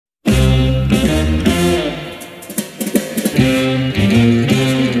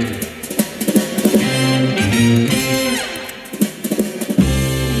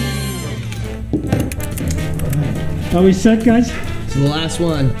Are we set, guys? It's the last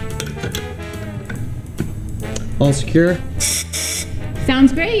one. All secure?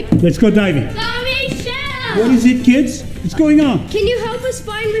 Sounds great. Let's go diving. Jean-Michel! What is it, kids? What's going on? Can you help us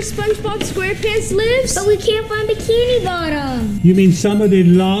find where SpongeBob SquarePants lives? But we can't find Bikini Bottom. You mean somebody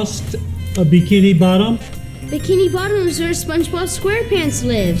lost a Bikini Bottom? Bikini Bottom is where SpongeBob SquarePants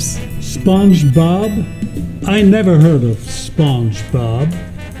lives. SpongeBob? I never heard of SpongeBob.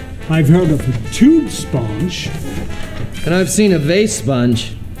 I've heard of a tube sponge. And I've seen a vase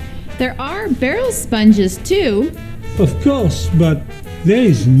sponge. There are barrel sponges too. Of course, but there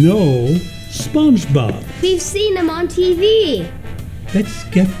is no SpongeBob. We've seen him on TV. Let's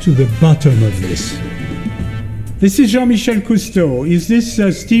get to the bottom of this. This is Jean-Michel Cousteau. Is this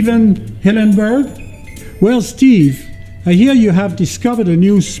Stephen Hillenburg? Well, Steve, I hear you have discovered a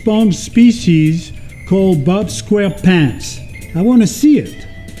new sponge species called Bob SquarePants. I want to see it.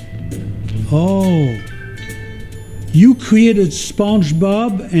 Oh. You created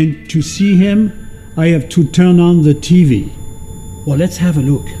SpongeBob, and to see him, I have to turn on the TV. Well, let's have a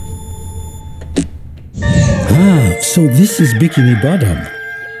look. Ah, so this is Bikini Bottom.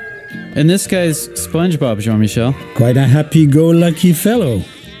 And this guy's SpongeBob, Jean-Michel. Quite a happy-go-lucky fellow.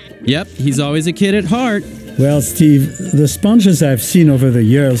 Yep, he's always a kid at heart. Well, Steve, the sponges I've seen over the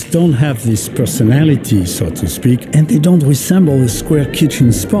years don't have this personality, so to speak, and they don't resemble a square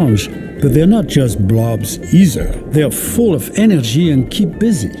kitchen sponge. But they're not just blobs either. They're full of energy and keep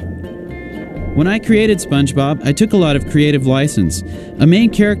busy. When I created SpongeBob, I took a lot of creative license. A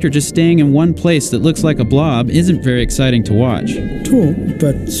main character just staying in one place that looks like a blob isn't very exciting to watch. True,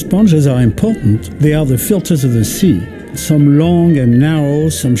 but sponges are important. They are the filters of the sea. Some long and narrow,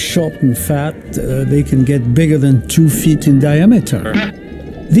 some short and fat. They can get bigger than 2 feet in diameter.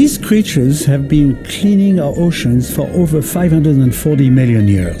 These creatures have been cleaning our oceans for over 540 million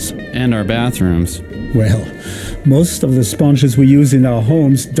years. And our bathrooms. Well, most of the sponges we use in our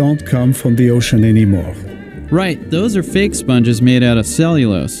homes don't come from the ocean anymore. Right, those are fake sponges made out of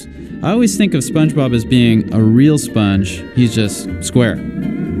cellulose. I always think of SpongeBob as being a real sponge. He's just square.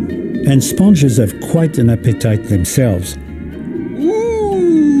 And sponges have quite an appetite themselves.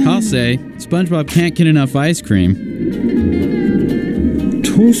 I'll say, SpongeBob can't get enough ice cream.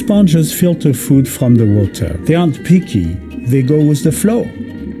 True sponges filter food from the water. They aren't picky. They go with the flow.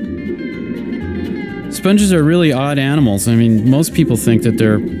 Sponges are really odd animals. I mean, most people think that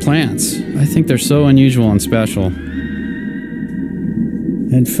they're plants. I think they're so unusual and special.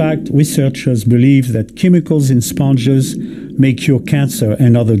 In fact, researchers believe that chemicals in sponges may cure cancer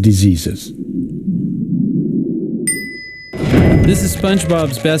and other diseases. This is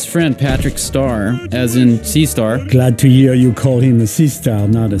SpongeBob's best friend, Patrick Star, as in Sea Star. Glad to hear you call him a sea star,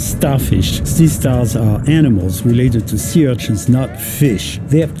 not a starfish. Sea stars are animals related to sea urchins, not fish.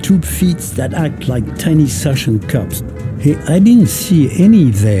 They have tube feet that act like tiny suction cups. Hey, I didn't see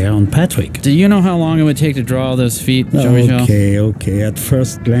any there on Patrick. Do you know how long it would take to draw all those feet, Jean-Michel? Okay. At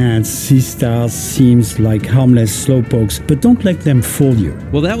first glance, sea stars seems like harmless slowpokes, but don't let them fool you.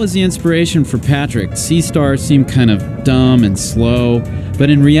 Well, that was the inspiration for Patrick. Sea stars seem kind of dumb and slow, but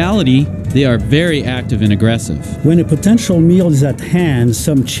in reality, they are very active and aggressive. When a potential meal is at hand,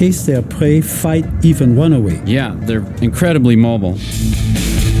 some chase their prey, fight, even run away. Yeah, they're incredibly mobile.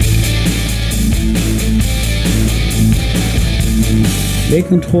 They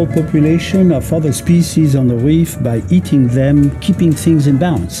control population of other species on the reef by eating them, keeping things in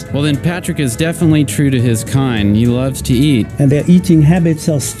balance. Well, then Patrick is definitely true to his kind. He loves to eat. And their eating habits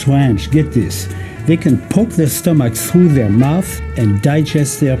are strange. Get this. They can poke their stomach through their mouth and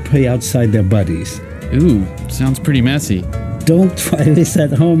digest their prey outside their bodies. Ooh, sounds pretty messy. Don't try this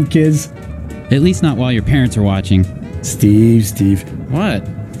at home, kids. At least not while your parents are watching. Steve. What?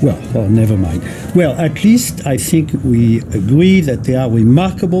 Well, never mind. Well, at least I think we agree that they are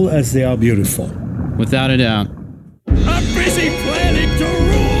remarkable as they are beautiful. Without a doubt. I'm busy planning to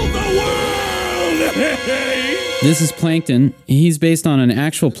rule the world! This is Plankton. He's based on an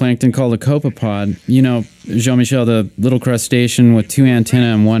actual plankton called a copepod. You know, Jean-Michel, the little crustacean with 2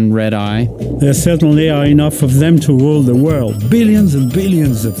 antennae and 1 red eye. There certainly are enough of them to rule the world. Billions and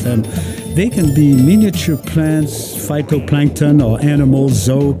billions of them. They can be miniature plants, phytoplankton, or animals,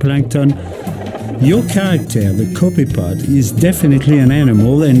 zooplankton. Your character, the copepod, is definitely an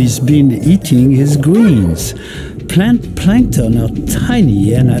animal and he's been eating his greens. Plant plankton are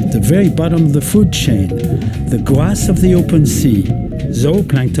tiny and at the very bottom of the food chain, the grass of the open sea.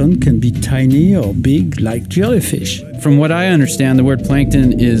 Zooplankton can be tiny or big like jellyfish. From what I understand, the word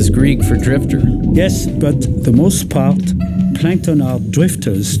plankton is Greek for drifter. Yes, but the most part, plankton are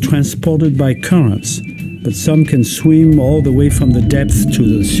drifters transported by currents, but some can swim all the way from the depth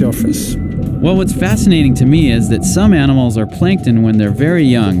to the surface. Well, what's fascinating to me is that some animals are plankton when they're very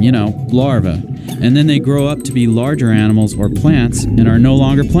young, larvae, and then they grow up to be larger animals or plants and are no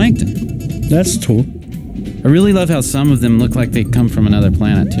longer plankton. That's true. I really love how some of them look like they come from another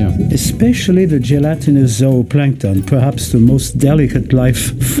planet, too. Especially the gelatinous zooplankton, perhaps the most delicate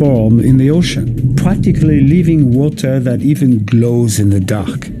life form in the ocean. Practically living water that even glows in the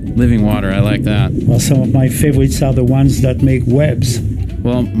dark. Living water, I like that. Well, some of my favorites are the ones that make webs.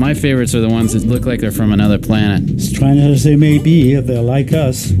 Well, my favorites are the ones that look like they're from another planet. Strange as they may be, they're like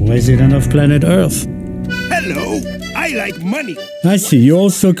us, resident of planet Earth. Hello, I like money. I see, you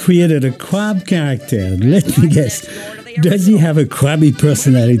also created a crab character. Let me guess, does he have a crabby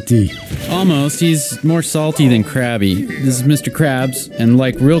personality? Almost. He's more salty than crabby. This is Mr. Krabs, and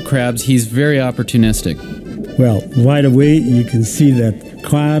like real crabs, he's very opportunistic. Well, right away you can see that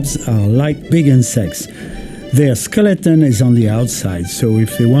crabs are like big insects. Their skeleton is on the outside, so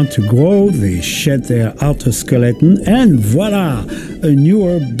if they want to grow, they shed their outer skeleton, and voila! A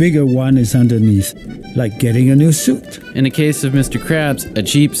newer, bigger one is underneath, like getting a new suit. In the case of Mr. Krabs, a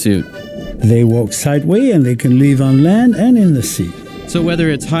cheap suit. They walk sideways and they can live on land and in the sea. So whether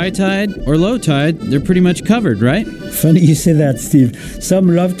it's high tide or low tide, they're pretty much covered, right? Funny you say that, Steve.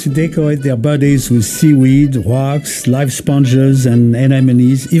 Some love to decorate their bodies with seaweed, rocks, live sponges, and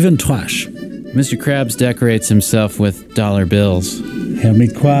anemones, even trash. Mr. Krabs decorates himself with dollar bills.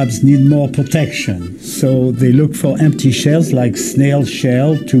 Hermit crabs need more protection, so they look for empty shells like snail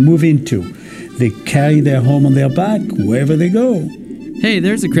shell to move into. They carry their home on their back wherever they go. Hey,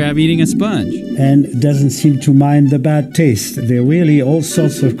 there's a crab eating a sponge. And doesn't seem to mind the bad taste. There are really all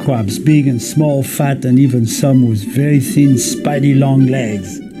sorts of crabs, big and small, fat, and even some with very thin, spiny, long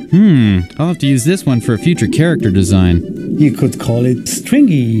legs. I'll have to use this one for a future character design. You could call it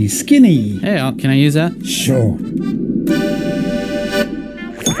stringy, skinny. Hey, can I use that? Sure.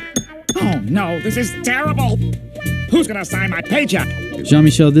 Oh no, this is terrible. Who's gonna sign my paycheck?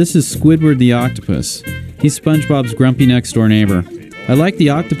 Jean-Michel, this is Squidward the octopus. He's SpongeBob's grumpy next-door neighbor. I like the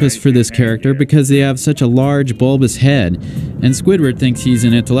octopus for this character because they have such a large, bulbous head, and Squidward thinks he's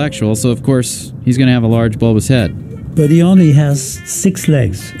an intellectual, so of course he's going to have a large, bulbous head. But he only has 6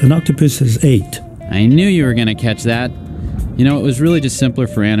 legs. An octopus has 8. I knew you were going to catch that. You know, it was really just simpler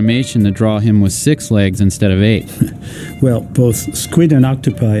for animation to draw him with 6 legs instead of 8. Well, both squid and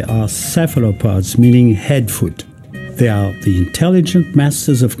octopi are cephalopods, meaning head-foot. They are the intelligent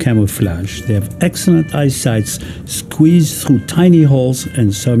masters of camouflage. They have excellent eyesight, squeeze through tiny holes,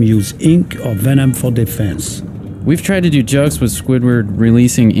 and some use ink or venom for defense. We've tried to do jokes with Squidward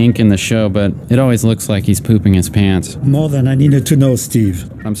releasing ink in the show, but it always looks like he's pooping his pants. More than I needed to know, Steve.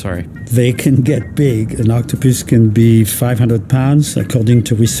 I'm sorry. They can get big. An octopus can be 500 pounds. According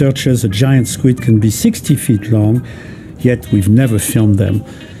to researchers, a giant squid can be 60 feet long, yet we've never filmed them.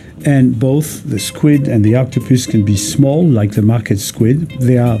 And both the squid and the octopus can be small, like the market squid.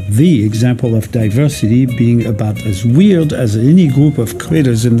 They are the example of diversity, being about as weird as any group of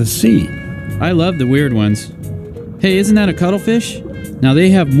critters in the sea. I love the weird ones. Hey, isn't that a cuttlefish? Now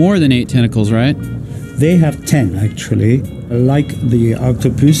they have more than 8 tentacles, right? They have 10, actually. Like the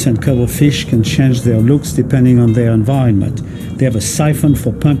octopus, and cuttlefish can change their looks depending on their environment. They have a siphon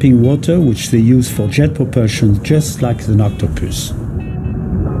for pumping water, which they use for jet propulsion, just like an octopus.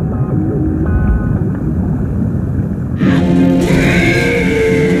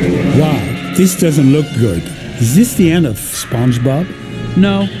 Wow, this doesn't look good. Is this the end of SpongeBob?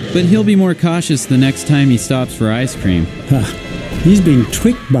 No, but he'll be more cautious the next time he stops for ice cream. He's being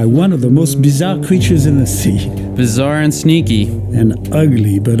tricked by one of the most bizarre creatures in the sea. Bizarre and sneaky. And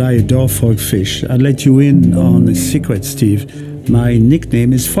ugly, but I adore Frogfish. I'll let you in on a secret, Steve. My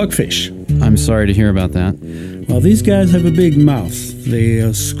nickname is Frogfish. I'm sorry to hear about that. Well, these guys have a big mouth.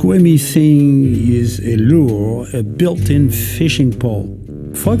 Their squirmy thing is a lure, a built-in fishing pole.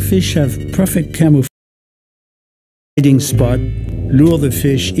 Frogfish have perfect camouflage hiding spot, lure the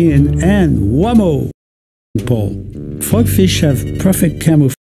fish in, and whammo! Pole. Frogfish have perfect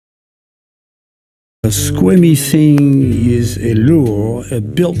camouflage. A squirmy thing is a lure, a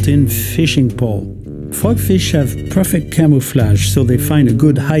built-in fishing pole. Frogfish have perfect camouflage, so they find a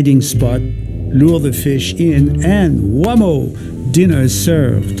good hiding spot, lure the fish in, and whammo! Dinner is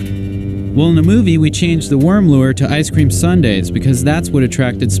served. Well, in the movie, we changed the worm lure to ice cream sundaes because that's what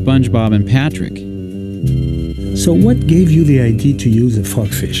attracted SpongeBob and Patrick. So what gave you the idea to use a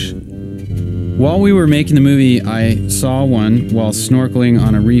frogfish? While we were making the movie, I saw one while snorkeling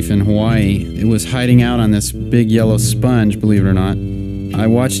on a reef in Hawaii. It was hiding out on this big yellow sponge, believe it or not. I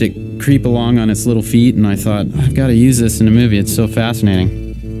watched it creep along on its little feet, and I thought, I've got to use this in a movie. It's so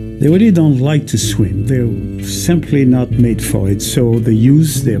fascinating. They really don't like to swim. They're simply not made for it, so they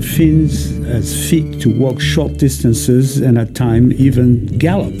use their fins as feet to walk short distances and at times even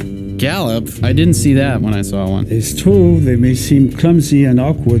gallop. Gallop? I didn't see that when I saw one. It's true, they may seem clumsy and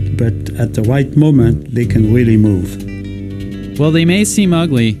awkward, but at the right moment, they can really move. Well, they may seem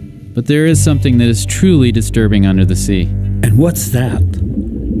ugly, but there is something that is truly disturbing under the sea. And what's that?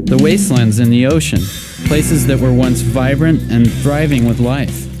 The wastelands in the ocean. Places that were once vibrant and thriving with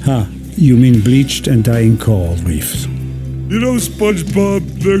life. You mean bleached and dying coral reefs. You know,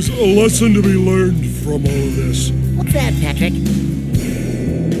 SpongeBob, there's a lesson to be learned from all of this. What's that, Patrick?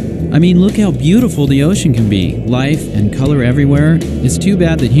 I mean, look how beautiful the ocean can be. Life and color everywhere. It's too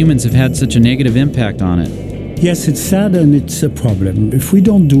bad that humans have had such a negative impact on it. Yes, it's sad and it's a problem. If we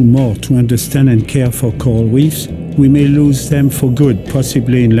don't do more to understand and care for coral reefs, we may lose them for good,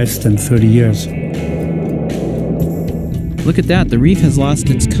 possibly in less than 30 years. Look at that, the reef has lost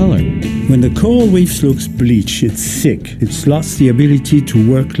its color. When the coral reef looks bleached, it's sick. It's lost the ability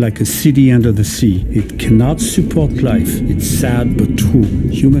to work like a city under the sea. It cannot support life. It's sad but true.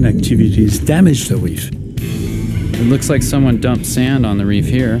 Human activities damage the reef. It looks like someone dumped sand on the reef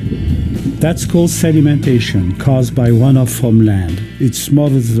here. That's called sedimentation, caused by runoff from land. It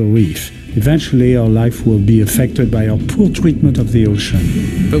smothers the reef. Eventually, our life will be affected by our poor treatment of the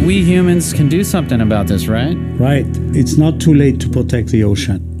ocean. But we humans can do something about this, right? Right. It's not too late to protect the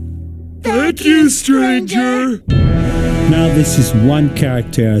ocean. Thank you, stranger! Now, this is one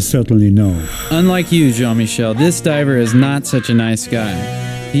character I certainly know. Unlike you, Jean-Michel, this diver is not such a nice guy.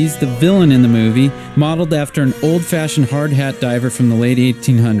 He's the villain in the movie, modeled after an old-fashioned hard-hat diver from the late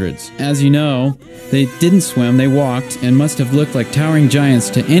 1800s. As you know, they didn't swim, they walked, and must have looked like towering giants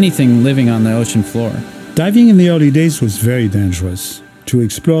to anything living on the ocean floor. Diving in the early days was very dangerous. To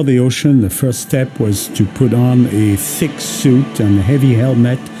explore the ocean, the first step was to put on a thick suit and a heavy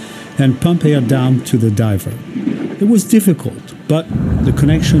helmet and pump air down to the diver. It was difficult, but the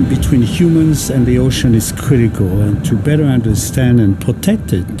connection between humans and the ocean is critical, and to better understand and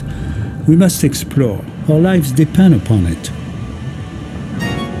protect it, we must explore. Our lives depend upon it.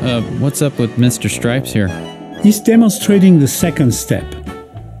 What's up with Mr. Stripes here? He's demonstrating the second step.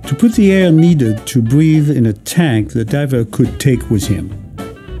 To put the air needed to breathe in a tank the diver could take with him.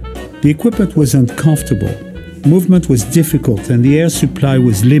 The equipment was uncomfortable. Movement was difficult and the air supply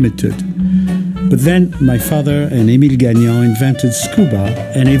was limited. But then my father and Émile Gagnon invented scuba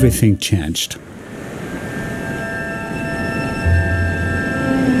and everything changed.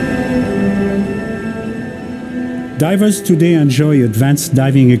 Divers today enjoy advanced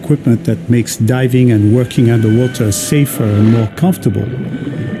diving equipment that makes diving and working underwater safer and more comfortable.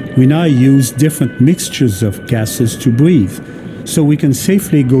 We now use different mixtures of gases to breathe, so we can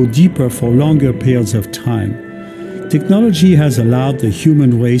safely go deeper for longer periods of time. Technology has allowed the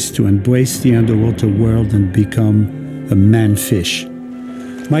human race to embrace the underwater world and become a man-fish.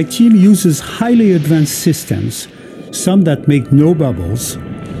 My team uses highly advanced systems, some that make no bubbles,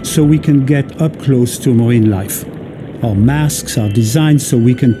 so we can get up close to marine life. Our masks are designed so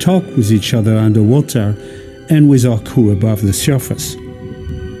we can talk with each other underwater and with our crew above the surface.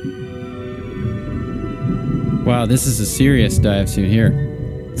 Wow, this is a serious dive suit here.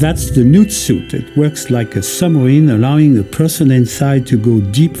 That's the newt suit. It works like a submarine, allowing the person inside to go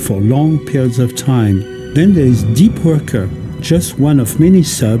deep for long periods of time. Then there is Deep Worker, just one of many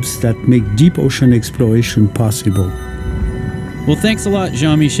subs that make deep ocean exploration possible. Well, thanks a lot,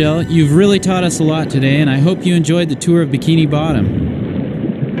 Jean-Michel. You've really taught us a lot today, and I hope you enjoyed the tour of Bikini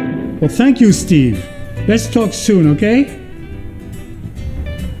Bottom. Well, thank you, Steve. Let's talk soon, okay?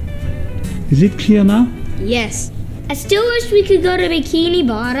 Is it clear now? Yes. I still wish we could go to Bikini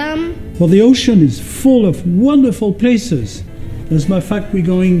Bottom. Well, the ocean is full of wonderful places. As a matter of fact, we're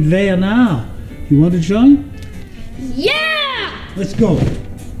going there now. You want to join? Yeah! Let's go.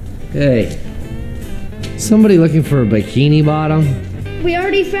 Hey, somebody looking for a Bikini Bottom? We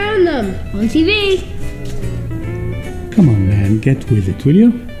already found them. On TV. Come on, man, get with it, will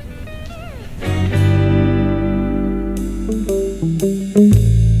you?